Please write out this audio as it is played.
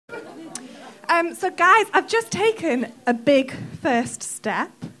So guys, I've just taken a big first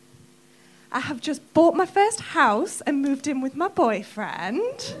step. I have just bought my first house and moved in with my boyfriend.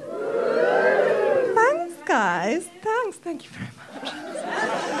 Thanks, guys. Thank you very much.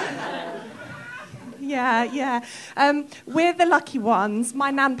 Yeah. We're the lucky ones. My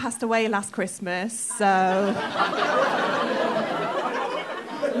nan passed away last Christmas, so...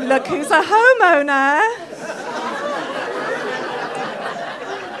 Look who's a homeowner.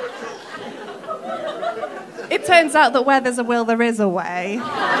 It turns out that where there's a will, there is a way.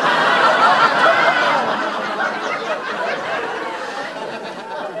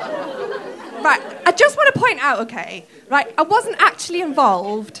 Right, I just want to point out, okay, right, I wasn't actually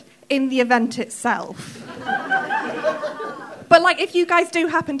involved in the event itself. But, like, if you guys do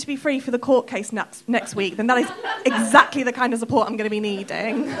happen to be free for the court case next week, then that is exactly the kind of support I'm going to be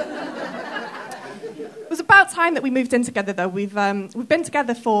needing. It was about time that we moved in together, though. We've been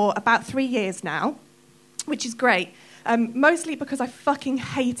together for about 3 years now, which is great, mostly because I fucking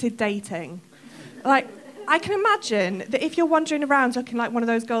hated dating. Like, I can imagine that if you're wandering around looking like one of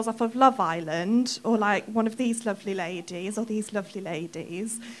those girls off of Love Island, or like one of these lovely ladies, or these lovely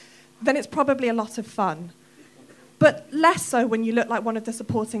ladies, then it's probably a lot of fun. But less so when you look like one of the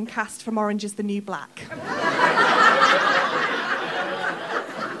supporting cast from Orange is the New Black.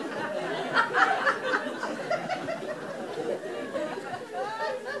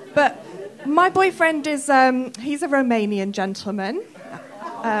 But my boyfriend is, he's a Romanian gentleman.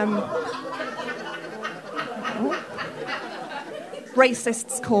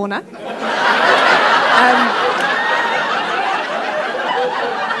 Racist's corner.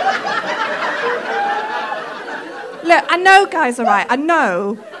 Look, I know, guys, all right, I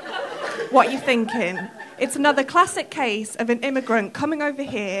know what you're thinking. It's another classic case of an immigrant coming over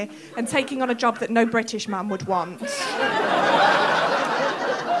here and taking on a job that no British man would want.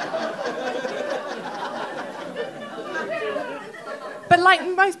 But like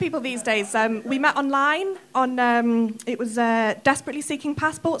most people these days, we met online on, it was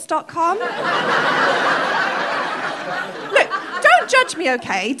desperatelyseekingpassports.com. Look, don't judge me,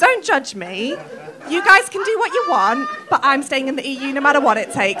 okay? Don't judge me. You guys can do what you want, but I'm staying in the EU no matter what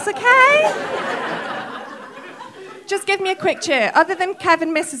it takes, okay? Just give me a quick cheer. Other than Kev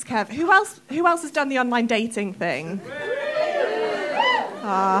and Mrs. Kev, who else has done the online dating thing?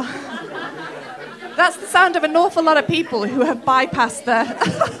 That's the sound of an awful lot of people who have bypassed the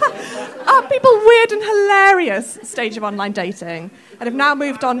people weird and hilarious stage of online dating and have now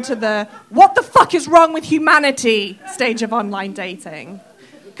moved on to the what the fuck is wrong with humanity stage of online dating.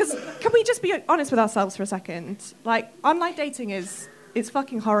 Because can we just be honest with ourselves for a second? Like, online dating it's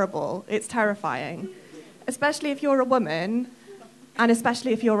fucking horrible. It's terrifying. Especially if you're a woman and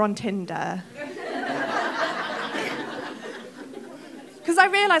especially if you're on Tinder. Because I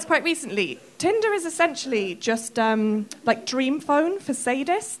realised quite recently, Tinder is essentially just like Dream Phone for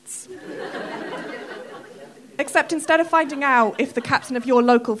sadists. Except instead of finding out if the captain of your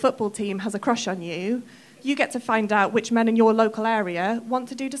local football team has a crush on you, you get to find out which men in your local area want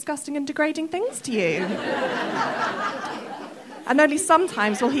to do disgusting and degrading things to you. And only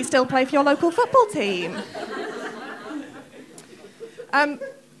sometimes will he still play for your local football team.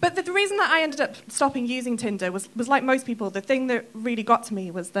 But the reason that I ended up stopping using Tinder was like most people, the thing that really got to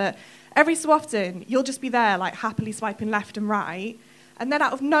me was that every so often you'll just be there like happily swiping left and right, and then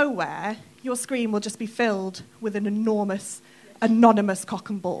out of nowhere your screen will just be filled with an enormous, anonymous cock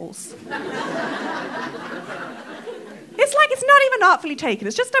and balls. It's like it's not even artfully taken,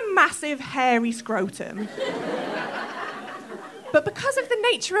 it's just a massive hairy scrotum. But because of the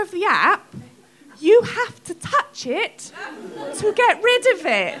nature of the app, you have to touch it to get rid of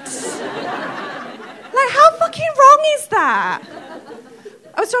it. Like, how fucking wrong is that?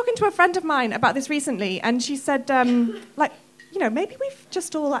 I was talking to a friend of mine about this recently, and she said, maybe we've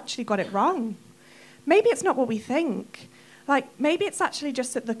just all actually got it wrong. Maybe it's not what we think. Like, maybe it's actually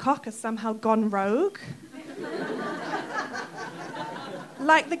just that the cock has somehow gone rogue.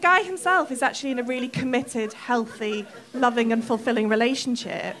 Like, the guy himself is actually in a really committed, healthy, loving and fulfilling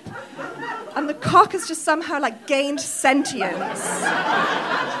relationship. And the cock has just somehow, like, gained sentience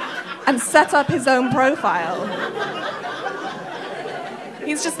and set up his own profile.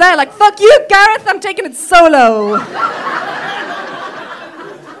 He's just there like, fuck you, Gareth, I'm taking it solo.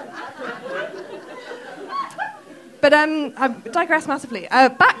 But I digress massively.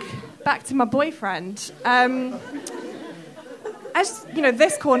 Back to my boyfriend. As you know,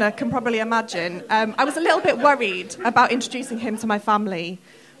 this corner can probably imagine, I was a little bit worried about introducing him to my family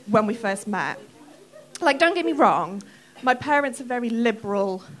when we first met. Like, don't get me wrong, my parents are very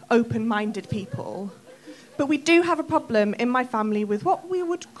liberal, open-minded people. But we do have a problem in my family with what we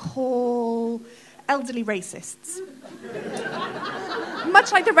would call elderly racists.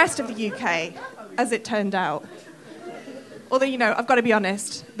 Much like the rest of the UK, as it turned out. Although, you know, I've got to be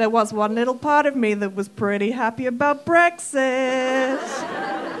honest, there was one little part of me that was pretty happy about Brexit.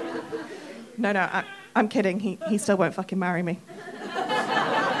 No, I'm kidding. He still won't fucking marry me.